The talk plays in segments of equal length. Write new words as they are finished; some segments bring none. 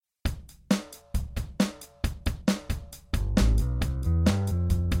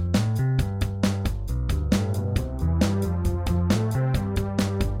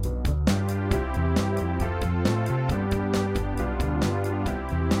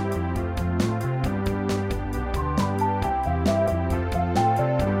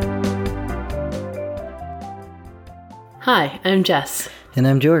Hi, I'm Jess. And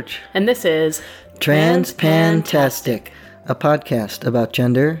I'm George. And this is Transpantastic, a podcast about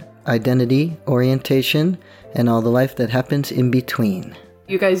gender, identity, orientation, and all the life that happens in between.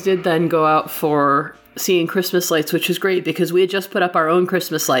 You guys did then go out for seeing Christmas lights, which was great because we had just put up our own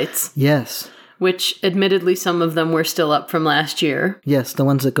Christmas lights. Yes. Which, admittedly, some of them were still up from last year. Yes, the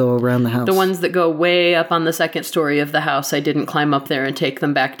ones that go around the house. The ones that go way up on the second story of the house. I didn't climb up there and take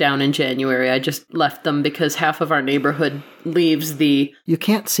them back down in January. I just left them because half of our neighborhood leaves the... You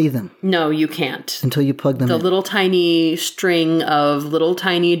can't see them. No, you can't. Until you plug them in. The little tiny string of little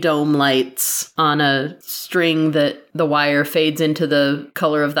tiny dome lights on a string that the wire fades into the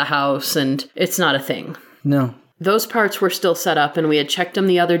color of the house, and it's not a thing. No. Those parts were still set up, and we had checked them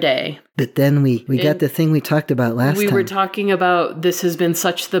the other day. But then we got the thing we talked about last time. We were talking about this has been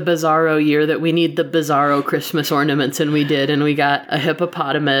such the bizarro year that we need the bizarro Christmas ornaments, and we did. And we got a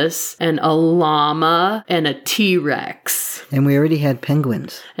hippopotamus, and a llama, and a T-Rex. And we already had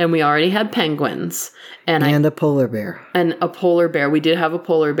penguins. And we already had penguins. And a polar bear. And a polar bear. We did have a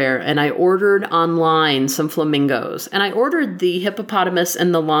polar bear. And I ordered online some flamingos. And I ordered the hippopotamus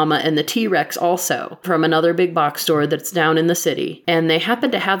and the llama and the T-Rex also from another big box store that's down in the city. And they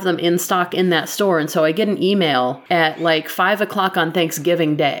happen to have them in stock in that store. And so I get an email at like 5 o'clock on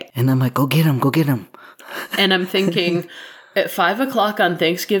Thanksgiving Day. And I'm like, go get them. And I'm thinking... At 5 o'clock on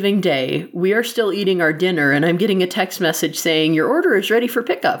Thanksgiving Day, we are still eating our dinner, and I'm getting a text message saying, your order is ready for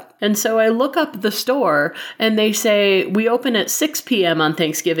pickup. And so I look up the store, and they say, we open at 6 p.m. on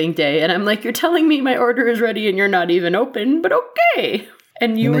Thanksgiving Day. And I'm like, you're telling me my order is ready and you're not even open, but okay.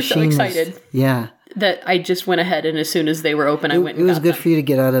 And you were so excited. Yeah. That I just went ahead, and as soon as they were open, I went and got them. It was good for you to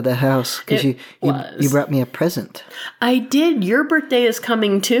get out of the house, because you brought me a present. I did. Your birthday is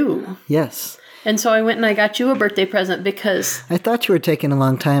coming, too. Yes. And so I went and I got you a birthday present because... I thought you were taking a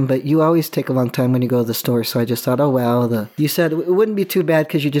long time, but you always take a long time when you go to the store. So I just thought, oh, well, you said it wouldn't be too bad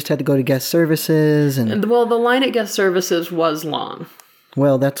because you just had to go to guest services. Well, the line at guest services was long.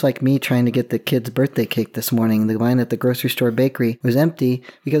 Well, that's like me trying to get the kid's birthday cake this morning. The line at the grocery store bakery was empty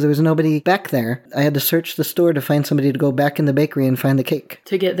because there was nobody back there. I had to search the store to find somebody to go back in the bakery and find the cake.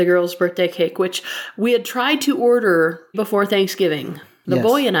 To get the girl's birthday cake, which we had tried to order before Thanksgiving. The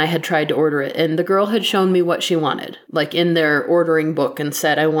boy and I had tried to order it, and the girl had shown me what she wanted, like in their ordering book, and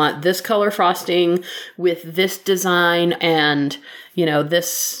said, I want this color frosting with this design and,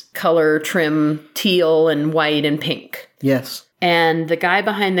 this color trim, teal and white and pink. Yes. And the guy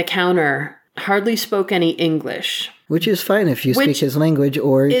behind the counter hardly spoke any English. Which is fine if you speak his language,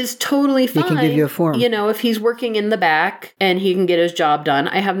 or is totally fine. He can give you a form. If he's working in the back and he can get his job done,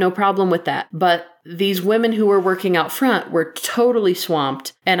 I have no problem with that. But these women who were working out front were totally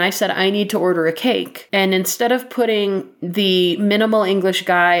swamped. And I said, I need to order a cake. And instead of putting the minimal English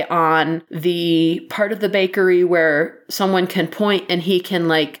guy on the part of the bakery where someone can point and he can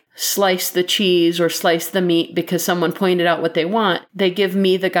slice the cheese or slice the meat because someone pointed out what they want, they give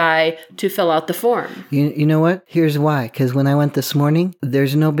me the guy to fill out the form. You know what? Here's why. Because when I went this morning,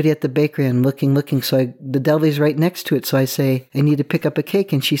 there's nobody at the bakery. I'm looking. So the deli's right next to it. So I say, I need to pick up a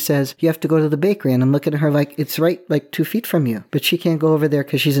cake. And she says, you have to go to the bakery. And I'm looking at her like, it's right 2 feet from you. But she can't go over there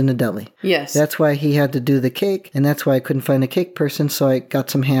because she's in the deli. Yes. That's why he had to do the cake. And that's why I couldn't find a cake person. So I got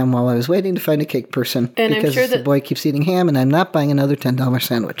some ham while I was waiting to find a cake person. And because I'm sure the boy keeps eating ham and I'm not buying another $10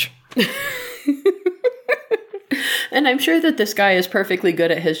 sandwich. And I'm sure that this guy is perfectly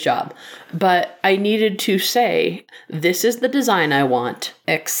good at his job. But I needed to say, this is the design I want,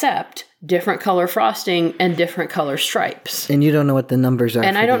 except different color frosting and different color stripes. And you don't know what the numbers are.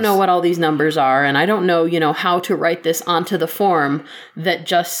 And I don't know what all these numbers are. And I don't know, how to write this onto the form that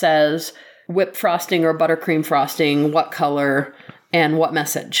just says whipped frosting or buttercream frosting, what color and what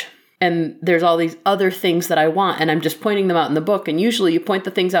message. And there's all these other things that I want, and I'm just pointing them out in the book. And usually you point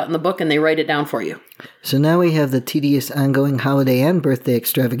the things out in the book and they write it down for you. So now we have the tedious ongoing holiday and birthday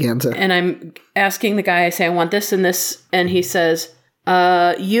extravaganza. And I'm asking the guy, I say, I want this and this. And he says,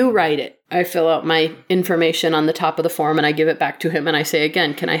 you write it. I fill out my information on the top of the form and I give it back to him. And I say,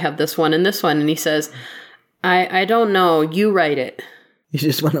 again, can I have this one and this one? And he says, I don't know. You write it. You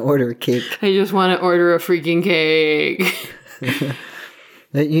just want to order a cake. I just want to order a freaking cake.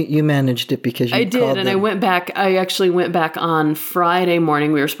 You managed it because you I did, and I went back. I actually went back on Friday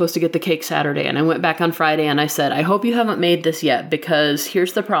morning. We were supposed to get the cake Saturday, and I went back on Friday, and I said, I hope you haven't made this yet, because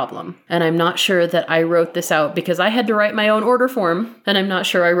here's the problem. And I'm not sure that I wrote this out, because I had to write my own order form, and I'm not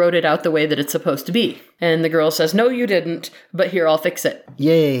sure I wrote it out the way that it's supposed to be. And the girl says, no, you didn't, but here, I'll fix it.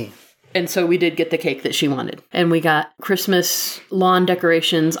 Yay. And so we did get the cake that she wanted. And we got Christmas lawn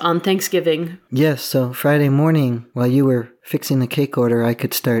decorations on Thanksgiving. Yes, so Friday morning, while you were fixing the cake order, I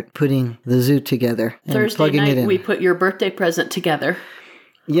could start putting the zoo together and Thursday plugging night, it in. we put your birthday present together.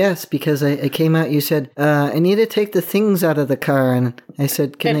 Yes, because I came out, you said, I need to take the things out of the car. And I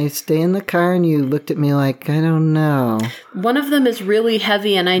said, can I stay in the car? And you looked at me like, I don't know. One of them is really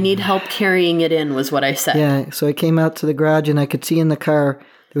heavy and I need help carrying it in, was what I said. Yeah, so I came out to the garage and I could see in the car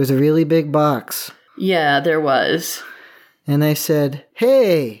there was a really big box. Yeah, there was. And I said,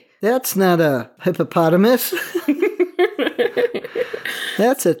 hey, that's not a hippopotamus.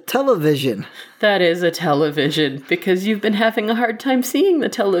 That's a television. That is a television, because you've been having a hard time seeing the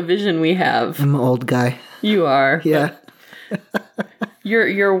television we have. I'm an old guy. You are. Yeah.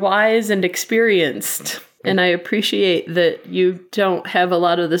 You're wise and experienced. And I appreciate that you don't have a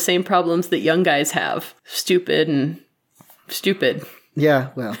lot of the same problems that young guys have. Stupid. Yeah,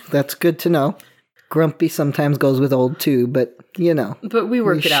 well, that's good to know. Grumpy sometimes goes with old too, but you know. But we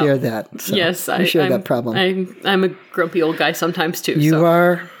work it out. We share that. So yes, we share that problem. I'm a grumpy old guy sometimes too. You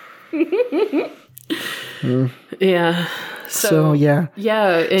are. Yeah. So yeah.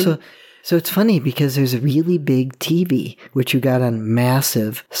 Yeah. And So it's funny because there's a really big TV, which you got on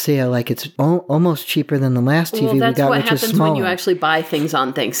massive sale. Like it's almost cheaper than the last TV well, that's we got, what which is happens smaller. when you actually buy things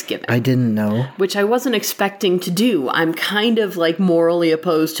on Thanksgiving. I didn't know. Which I wasn't expecting to do. I'm kind of like morally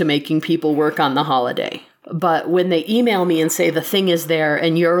opposed to making people work on the holiday. But when they email me and say the thing is there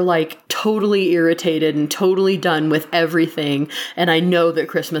and you're like totally irritated and totally done with everything, and I know that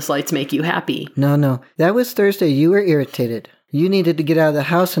Christmas lights make you happy. No. That was Thursday. You were irritated. You needed to get out of the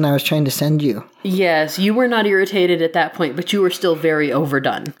house and I was trying to send you. Yes, you were not irritated at that point, but you were still very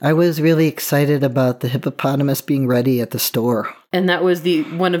overdone. I was really excited about the hippopotamus being ready at the store. And that was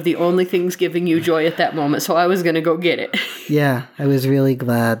one of the only things giving you joy at that moment, so I was going to go get it. Yeah, I was really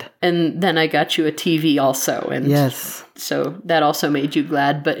glad. And then I got you a TV also. And yes. So that also made you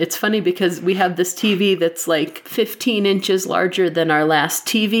glad. But it's funny because we have this TV that's like 15 inches larger than our last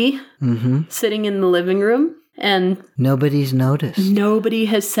TV sitting in the living room. And nobody's noticed. Nobody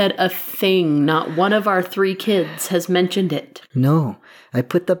has said a thing. Not one of our 3 kids has mentioned it. No. I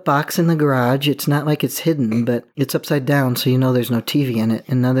put the box in the garage. It's not like it's hidden, but it's upside down, so you know there's no TV in it.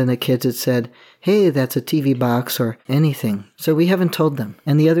 And none of the kids had said, hey, that's a TV box or anything. So we haven't told them.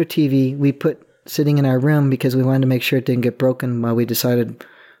 And the other TV we put sitting in our room because we wanted to make sure it didn't get broken while we decided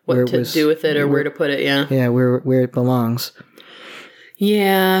what to do with it or where to put it, yeah. Yeah, where it belongs.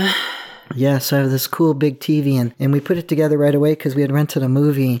 Yeah. Yeah, so I have this cool big TV, and we put it together right away because we had rented a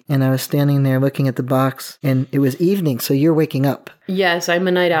movie, and I was standing there looking at the box, and it was evening, so you're waking up. Yes, I'm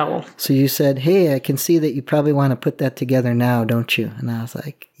a night owl. So you said, hey, I can see that you probably want to put that together now, don't you? And I was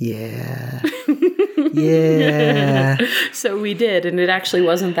like, yeah. Yeah. So we did, and it actually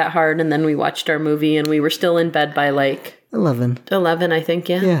wasn't that hard, and then we watched our movie, and we were still in bed by like 11, I think,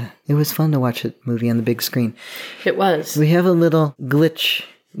 yeah. Yeah, it was fun to watch a movie on the big screen. It was. We have a little glitch,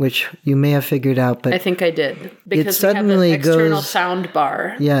 which you may have figured out, but I think I did. Because suddenly we have an external goes- sound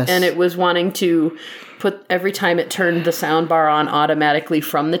bar. Yes. And it was wanting to put, every time it turned the sound bar on automatically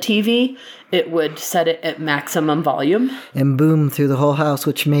from the TV, it would set it at maximum volume. and boom through the whole house,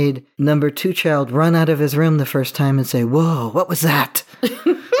 which made number 2 child run out of his room the first time and say, whoa, what was that?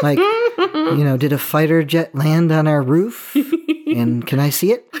 Like, did a fighter jet land on our roof? And can I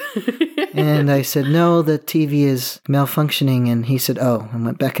see it? And I said, no, the TV is malfunctioning. And he said, oh, and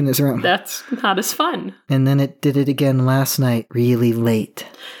went back in his room. That's not as fun. And then it did it again last night, really late.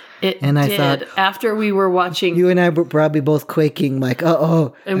 It And I did. thought, After we were watching... You and I were probably both quaking, like,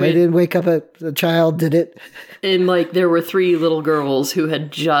 I didn't wake up a child, did it? And like there were 3 little girls who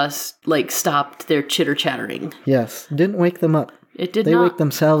had just like stopped their chitter-chattering. Yes. Didn't wake them up. It did They not. wake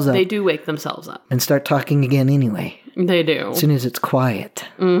themselves up They do wake themselves up. and start talking again anyway, They do. as soon as it's quiet.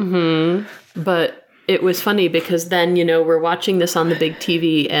 But it was funny because then, we're watching this on the big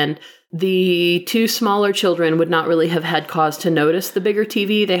TV and the 2 smaller children would not really have had cause to notice the bigger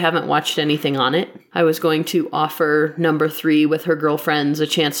TV. They haven't watched anything on it. I was going to offer number 3 with her girlfriends a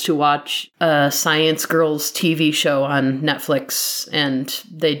chance to watch a Science Girls TV show on Netflix, and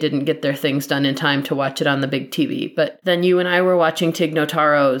they didn't get their things done in time to watch it on the big TV. But then you and I were watching Tig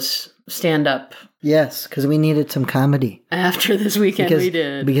Notaro's stand-up. Yes, because we needed some comedy. After this weekend, we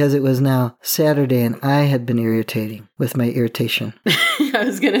did. Because it was now Saturday and I had been irritating with my irritation. I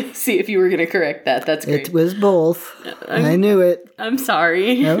was going to see if you were going to correct that. That's great. It was both. I knew it. I'm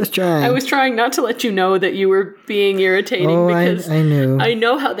sorry. I was trying. I was trying not to let you know that you were being irritating because I knew. I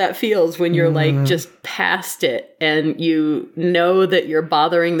know how that feels when you're like just past it and you know that you're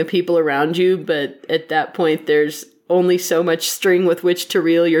bothering the people around you, but at that point there's only so much string with which to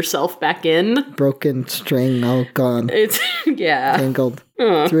reel yourself back in. Broken string, all gone. It's, yeah. Tangled.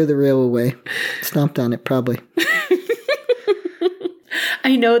 Threw the reel away. Stomped on it, probably.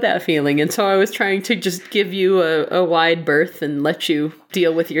 I know that feeling, and so I was trying to just give you a wide berth and let you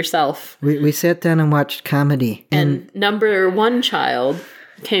deal with yourself. We sat down and watched comedy. And number one child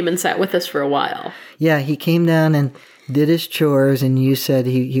came and sat with us for a while. Yeah, he came down and did his chores, and you said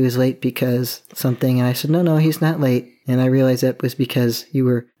he was late because something, and I said, no, he's not late. And I realized that was because you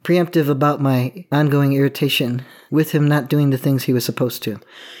were preemptive about my ongoing irritation with him not doing the things he was supposed to.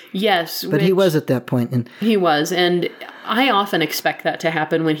 Yes. But he was at that point. And he was, and I often expect that to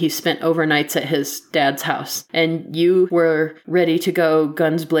happen when he spent overnights at his dad's house. And you were ready to go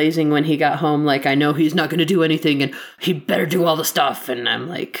guns blazing when he got home, like, I know he's not going to do anything, and he better do all the stuff. And I'm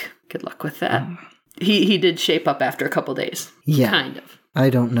like, good luck with that. He did shape up after a couple days. Yeah. Kind of. I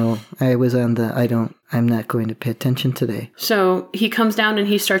don't know. I was on the I'm not going to pay attention today. So he comes down and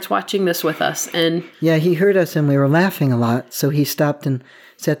he starts watching this with us. And yeah, he heard us and we were laughing a lot. So he stopped and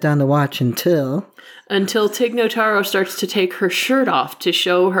sat down to watch until Tig Notaro starts to take her shirt off to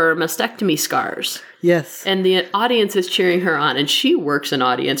show her mastectomy scars. Yes. And the audience is cheering her on. And she works an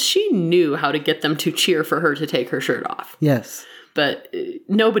audience. She knew how to get them to cheer for her to take her shirt off. Yes. But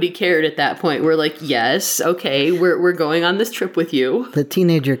nobody cared at that point. We're like, yes, okay, we're going on this trip with you. The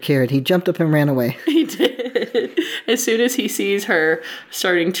teenager cared. He jumped up and ran away. He did. As soon as he sees her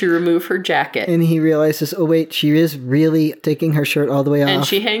starting to remove her jacket. And he realizes, oh, wait, she is really taking her shirt all the way off. And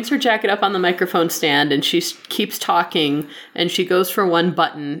she hangs her jacket up on the microphone stand, and she keeps talking, and she goes for one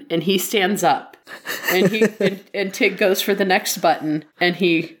button, and he stands up. And and Tig goes for the next button, and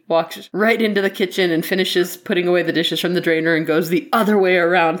he walks right into the kitchen and finishes putting away the dishes from the drainer and goes the other way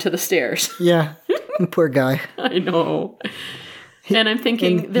around to the stairs. Yeah, poor guy. I know. And I'm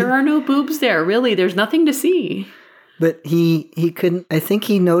thinking, there are no boobs there, really. There's nothing to see. But he couldn't, I think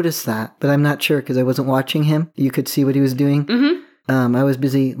he noticed that, but I'm not sure because I wasn't watching him. You could see what he was doing. Mm-hmm. I was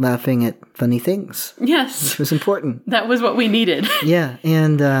busy laughing at funny things. Yes. Which was important. That was what we needed. Yeah.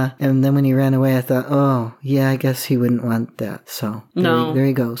 And then when he ran away, I thought, oh, yeah, I guess he wouldn't want that. So there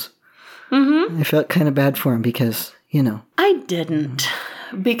he goes. Mm-hmm. I felt kind of bad for him because, I didn't.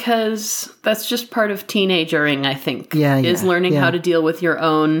 Because that's just part of teenagering, I think. Yeah. Is learning how to deal with your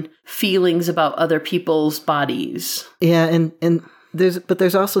own feelings about other people's bodies. Yeah, and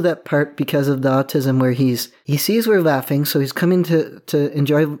there's also that part because of the autism where he sees we're laughing, so he's coming to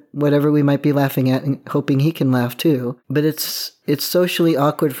enjoy whatever we might be laughing at and hoping he can laugh too. But it's socially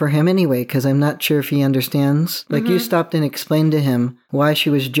awkward for him anyway, because I'm not sure if he understands. Like you stopped and explained to him why she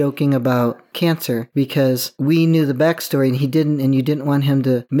was joking about cancer, because we knew the backstory and he didn't, and you didn't want him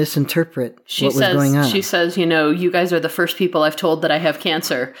to misinterpret what was going on. She says, you guys are the first people I've told that I have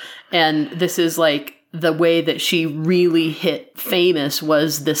cancer, and this is like the way that she really hit famous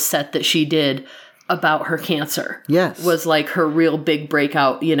was this set that she did about her cancer. Yes. Was like her real big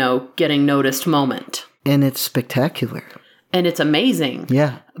breakout, getting noticed moment. And it's spectacular. And it's amazing.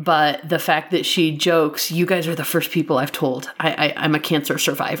 Yeah. But the fact that she jokes, you guys are the first people I've told. I'm a cancer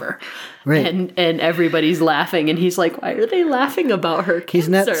survivor. Right. And everybody's laughing. And he's like, why are they laughing about her cancer? He's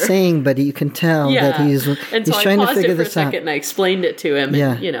not saying, but you can tell that he's trying to figure this out. And I explained it to him.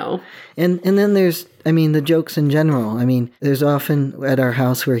 Yeah. And, And then there's, the jokes in general. There's often at our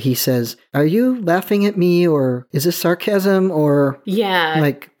house where he says, are you laughing at me, or is this sarcasm, or... Yeah.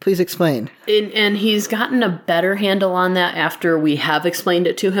 Like, please explain. And he's gotten a better handle on that after we have explained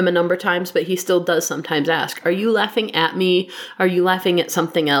it to him a number of times, but he still does sometimes ask, are you laughing at me? Are you laughing at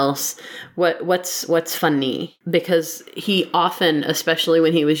something else? What's funny? Because he often, especially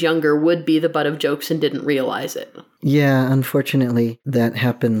when he was younger, would be the butt of jokes and didn't realize it. Yeah, unfortunately, that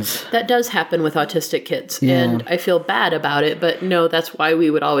happens. That does happen with autistic kids. Yeah. And I feel bad about it, but no, that's why we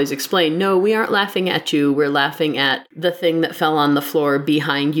would always explain, no, we aren't laughing at you. We're laughing at the thing that fell on the floor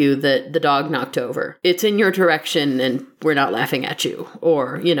behind you that the dog knocked over. It's in your direction and we're not laughing at you,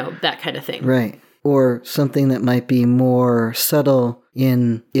 or, that kind of thing. Right. Or something that might be more subtle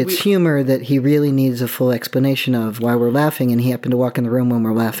in its humor that he really needs a full explanation of why we're laughing, and he happened to walk in the room when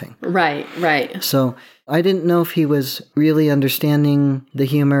we're laughing. Right. So I didn't know if he was really understanding the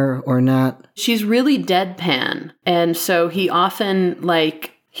humor or not. She's really deadpan, and so he often,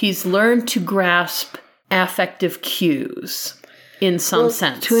 he's learned to grasp affective cues in some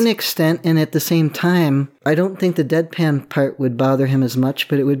sense. To an extent, and at the same time, I don't think the deadpan part would bother him as much,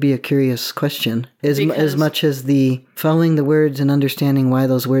 but it would be a curious question. As much as the following the words and understanding why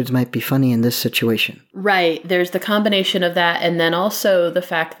those words might be funny in this situation. Right. There's the combination of that, and then also the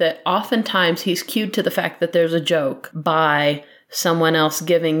fact that oftentimes he's cued to the fact that there's a joke by someone else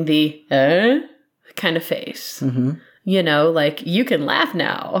giving the, kind of face. Mm-hmm. You know, like, you can laugh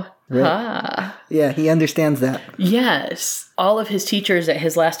now. Right. Ha. Yeah, he understands that. Yes. All of his teachers at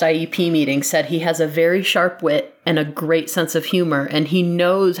his last IEP meeting said he has a very sharp wit and a great sense of humor, and he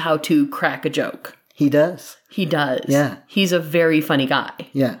knows how to crack a joke. He does. He does. Yeah. He's a very funny guy.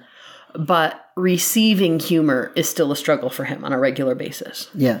 Yeah. But receiving humor is still a struggle for him on a regular basis.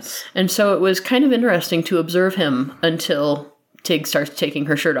 Yes. And so it was kind of interesting to observe him until Tig starts taking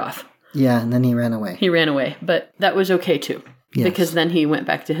her shirt off. Yeah, and then he ran away. He ran away, but that was okay too. Yes. Because then he went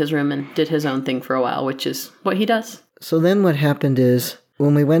back to his room and did his own thing for a while, which is what he does. So then what happened is,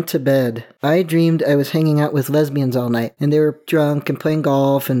 when we went to bed, I dreamed I was hanging out with lesbians all night, and they were drunk and playing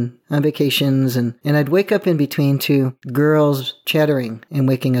golf and on vacations, and I'd wake up in between two girls chattering and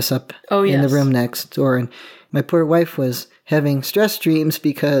waking us up in the room next door, and my poor wife was having stress dreams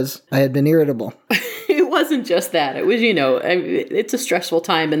because I had been irritable. It wasn't just that. It was, it's a stressful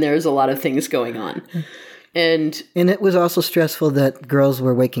time and there's a lot of things going on. And it was also stressful that girls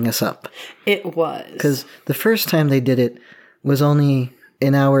were waking us up. It was. Because the first time they did it was only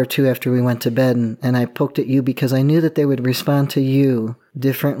an hour or two after we went to bed, and I poked at you because I knew that they would respond to you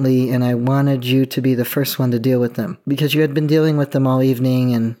differently, and I wanted you to be the first one to deal with them. Because you had been dealing with them all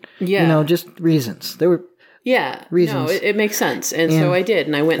evening, and, just reasons. There were reasons. No, it makes sense. And so I did,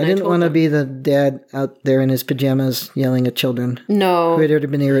 and I went and I didn't want to be the dad out there in his pajamas yelling at children. No. Who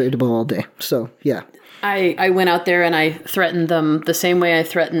had been irritable all day. So, yeah. I went out there and I threatened them the same way I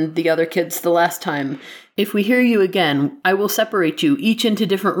threatened the other kids the last time. If we hear you again, I will separate you each into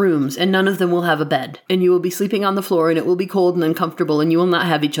different rooms, and none of them will have a bed. And you will be sleeping on the floor, and it will be cold and uncomfortable, and you will not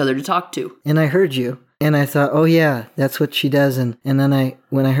have each other to talk to. And I heard you. And I thought, oh yeah, that's what she does. And then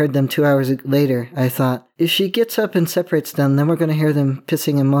when I heard them 2 hours later, I thought, if she gets up and separates them, then we're going to hear them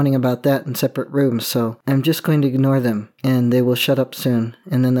pissing and moaning about that in separate rooms. So I'm just going to ignore them, and they will shut up soon.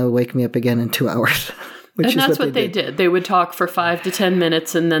 And then they'll wake me up again in 2 hours. And that's what they did. They would talk for 5 to 10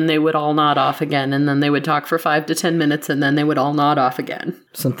 minutes, and then they would all nod off again. And then they would talk for 5 to 10 minutes, and then they would all nod off again.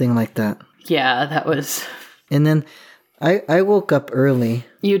 Something like that. Yeah, that was... And then I woke up early.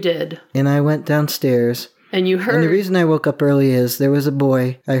 You did. And I went downstairs. And you heard... And the reason I woke up early is there was a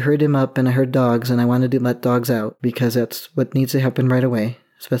boy. I heard him up, and I heard dogs, and I wanted to let dogs out because that's what needs to happen right away,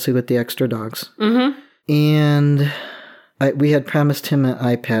 especially with the extra dogs. Mm-hmm. And we had promised him an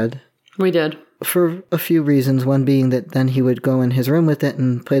iPad. We did. For a few reasons, one being that then he would go in his room with it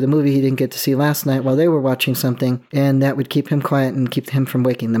and play the movie he didn't get to see last night while they were watching something, and that would keep him quiet and keep him from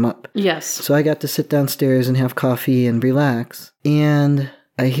waking them up. Yes. So I got to sit downstairs and have coffee and relax, and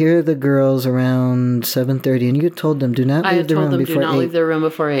I hear the girls around 7:30, and you told them, do not leave the room before 8. I told them, do not leave their room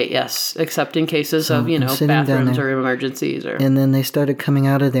before 8, yes, except in cases of, bathrooms or emergencies. And then they started coming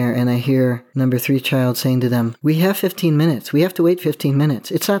out of there, and I hear number 3 child saying to them, we have 15 minutes. We have to wait 15 minutes.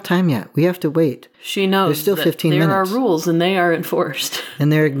 It's not time yet. We have to wait. She knows there's still 15 there minutes. Are rules, and they are enforced.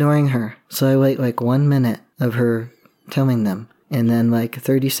 And they're ignoring her. So I wait like 1 minute of her telling them. And then like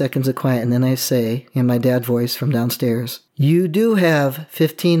 30 seconds of quiet, and then I say, in my dad voice from downstairs, you do have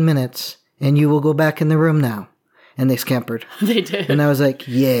 15 minutes, and you will go back in the room now. And they scampered. They did. And I was like,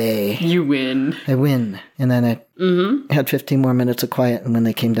 yay. You win. I win. And then I had 15 more minutes of quiet, and when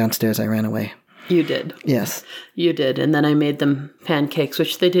they came downstairs, I ran away. You did. Yes. You did. And then I made them pancakes,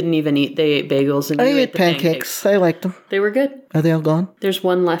 which they didn't even eat. They ate bagels. And I ate pancakes. I liked them. They were good. Are they all gone? There's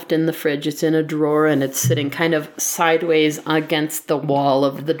one left in the fridge. It's in a drawer, and it's sitting kind of sideways against the wall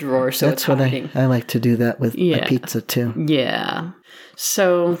of the drawer, so that's it's hiding. I like to do that with my pizza, too. Yeah.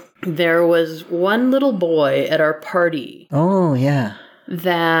 So there was one little boy at our party. Oh, yeah.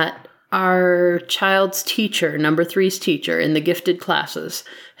 That our child's teacher, number 3's teacher in the gifted classes,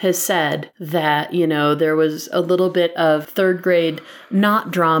 has said that, there was a little bit of 3rd grade,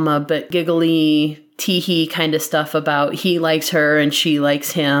 not drama, but giggly, tee-hee kind of stuff about he likes her and she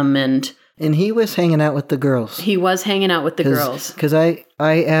likes him. And he was hanging out with the girls. He was hanging out with the girls. Because I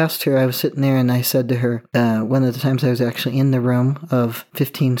asked her, I was sitting there and I said to her, one of the times I was actually in the room of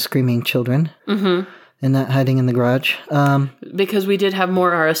 15 screaming children. Mm-hmm. And not hiding in the garage. Because we did have more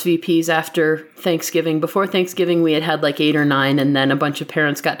RSVPs after Thanksgiving. Before Thanksgiving, we had like 8 or 9, and then a bunch of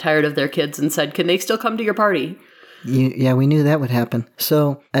parents got tired of their kids and said, can they still come to your party? Yeah, we knew that would happen.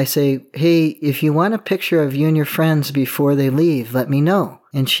 So I say, hey, if you want a picture of you and your friends before they leave, let me know.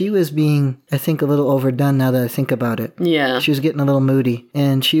 And she was being, I think, a little overdone now that I think about it. Yeah. She was getting a little moody.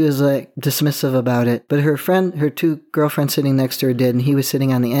 And she was, like, dismissive about it. But her 2 girlfriends sitting next to her did, and he was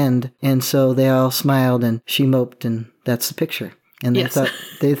sitting on the end. And so they all smiled, and she moped, and that's the picture. And they thought,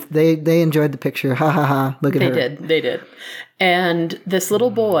 they enjoyed the picture. Ha, ha, ha. Look at her. They did. And this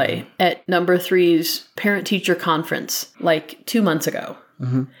little boy at number 3's parent-teacher conference, like 2 months ago,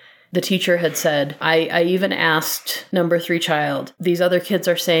 the teacher had said, I even asked number 3 child, these other kids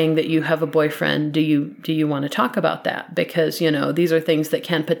are saying that you have a boyfriend. Do you want to talk about that? Because, these are things that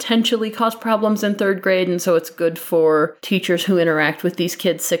can potentially cause problems in 3rd grade. And so it's good for teachers who interact with these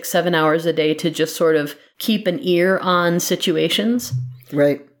kids 6-7 hours a day to just sort of keep an ear on situations.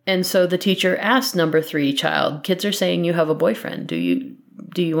 Right. And so the teacher asked number 3 child, kids are saying you have a boyfriend. Do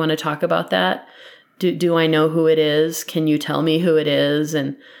you want to talk about that? Do I know who it is? Can you tell me who it is?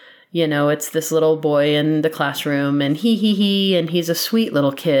 And, it's this little boy in the classroom and he, and he's a sweet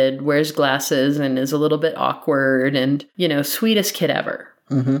little kid, wears glasses and is a little bit awkward and, sweetest kid ever.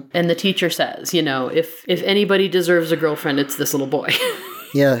 Mm-hmm. And the teacher says, if anybody deserves a girlfriend, it's this little boy.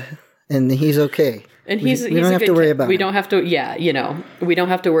 Yeah. And he's okay. And we don't have to worry about it. We him. don't have to, we don't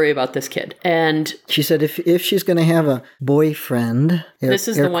have to worry about this kid. And she said if she's going to have a boyfriend, this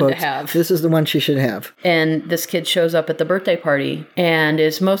is the one to have. This is the one she should have. And this kid shows up at the birthday party and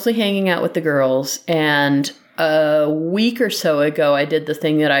is mostly hanging out with the girls. And a week or so ago, I did the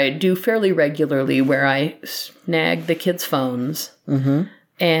thing that I do fairly regularly where I snag the kids' phones. Mm-hmm.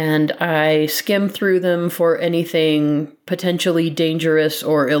 And I skim through them for anything potentially dangerous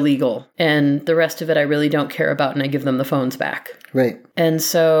or illegal. And the rest of it I really don't care about, and I give them the phones back. Right. And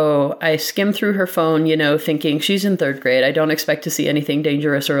so I skim through her phone, thinking she's in 3rd grade. I don't expect to see anything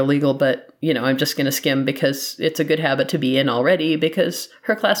dangerous or illegal, but, I'm just going to skim because it's a good habit to be in already because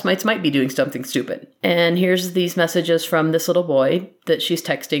her classmates might be doing something stupid. And here's these messages from this little boy that she's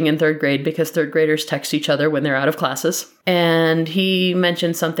texting in 3rd grade because 3rd graders text each other when they're out of classes. And he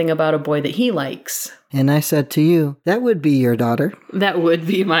mentioned something about a boy that he likes. And I said to you, that would be your daughter. That would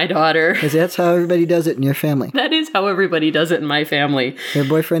be my daughter. Because that's how everybody does it in your family. That is how everybody does it in my family. Their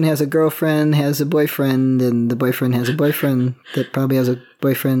boyfriend has a girlfriend, has a boyfriend, and the boyfriend has a boyfriend that probably has a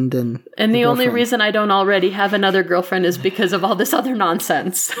boyfriend and the only reason I don't already have another girlfriend is because of all this other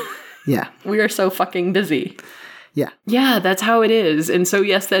nonsense. Yeah. We are so fucking busy. Yeah. Yeah, that's how it is. And so,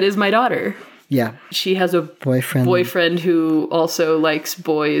 yes, that is my daughter. Yeah. She has a boyfriend who also likes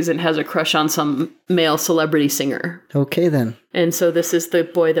boys and has a crush on some male celebrity singer. Okay, then. And so this is the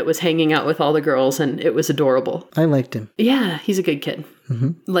boy that was hanging out with all the girls, and it was adorable. I liked him. Yeah, he's a good kid.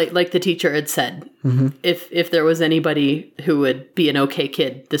 Mm-hmm. Like the teacher had said. Mm-hmm. If there was anybody who would be an okay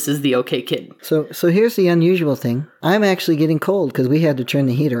kid, this is the okay kid. So here's the unusual thing. I'm actually getting cold because we had to turn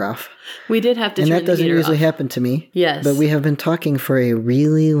the heater off. We did have to turn the heater off. And that doesn't usually happen to me. Yes. But we have been talking for a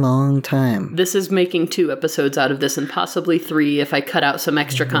really long time. This is making 2 episodes out of this and possibly 3 if I cut out some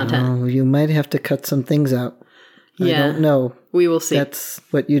extra content. Oh, you might have to cut some things out. Yeah. I don't know. We will see. That's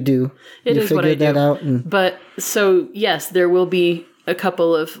what you do. It you is what I do. that out. But so, yes, there will be a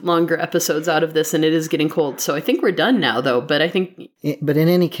couple of longer episodes out of this, and it is getting cold. So I think we're done now, though. But I think... But in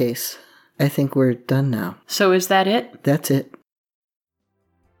any case, I think we're done now. So is that it? That's it.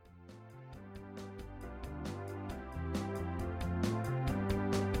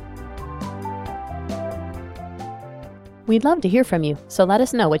 We'd love to hear from you, so let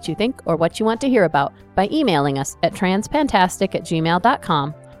us know what you think or what you want to hear about by emailing us at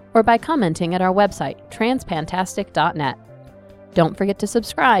transpantastic@gmail.com or by commenting at our website, transpantastic.net. Don't forget to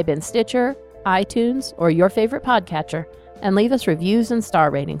subscribe in Stitcher, iTunes, or your favorite podcatcher, and leave us reviews and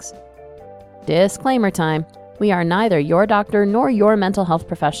star ratings. Disclaimer time. We are neither your doctor nor your mental health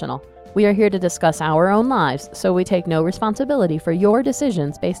professional. We are here to discuss our own lives, so we take no responsibility for your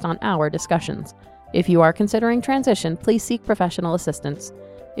decisions based on our discussions. If you are considering transition, please seek professional assistance.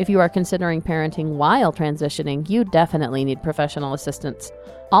 If you are considering parenting while transitioning, you definitely need professional assistance.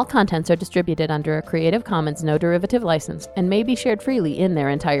 All contents are distributed under a Creative Commons no derivative license and may be shared freely in their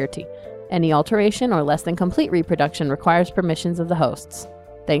entirety. Any alteration or less than complete reproduction requires permissions of the hosts.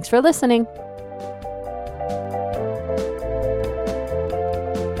 Thanks for listening.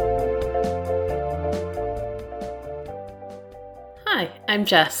 Hi, I'm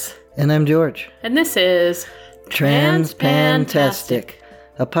Jess. And I'm George. And this is Transpantastic,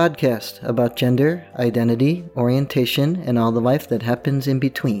 a podcast about gender, identity, orientation, and all the life that happens in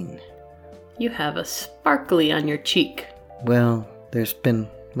between. You have a sparkly on your cheek. Well, there's been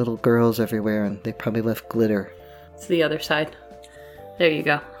little girls everywhere, and they probably left glitter. It's the other side. There you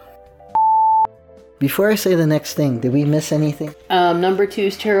go. Before I say the next thing, did we miss anything? Number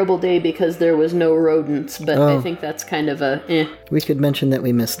 2's terrible day because there was no rodents, but I think that's kind of a We could mention that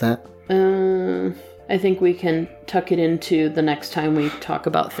we missed that. I think we can tuck it into the next time we talk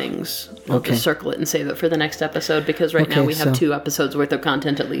about things. We'll just circle it and save it for the next episode because right now we have 2 episodes worth of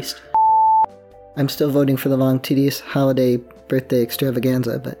content at least. I'm still voting for the long, tedious holiday birthday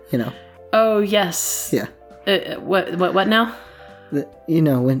extravaganza, but you know. Oh yes. Yeah. What now? You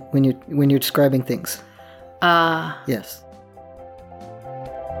know, when you're describing things. Ah. Yes.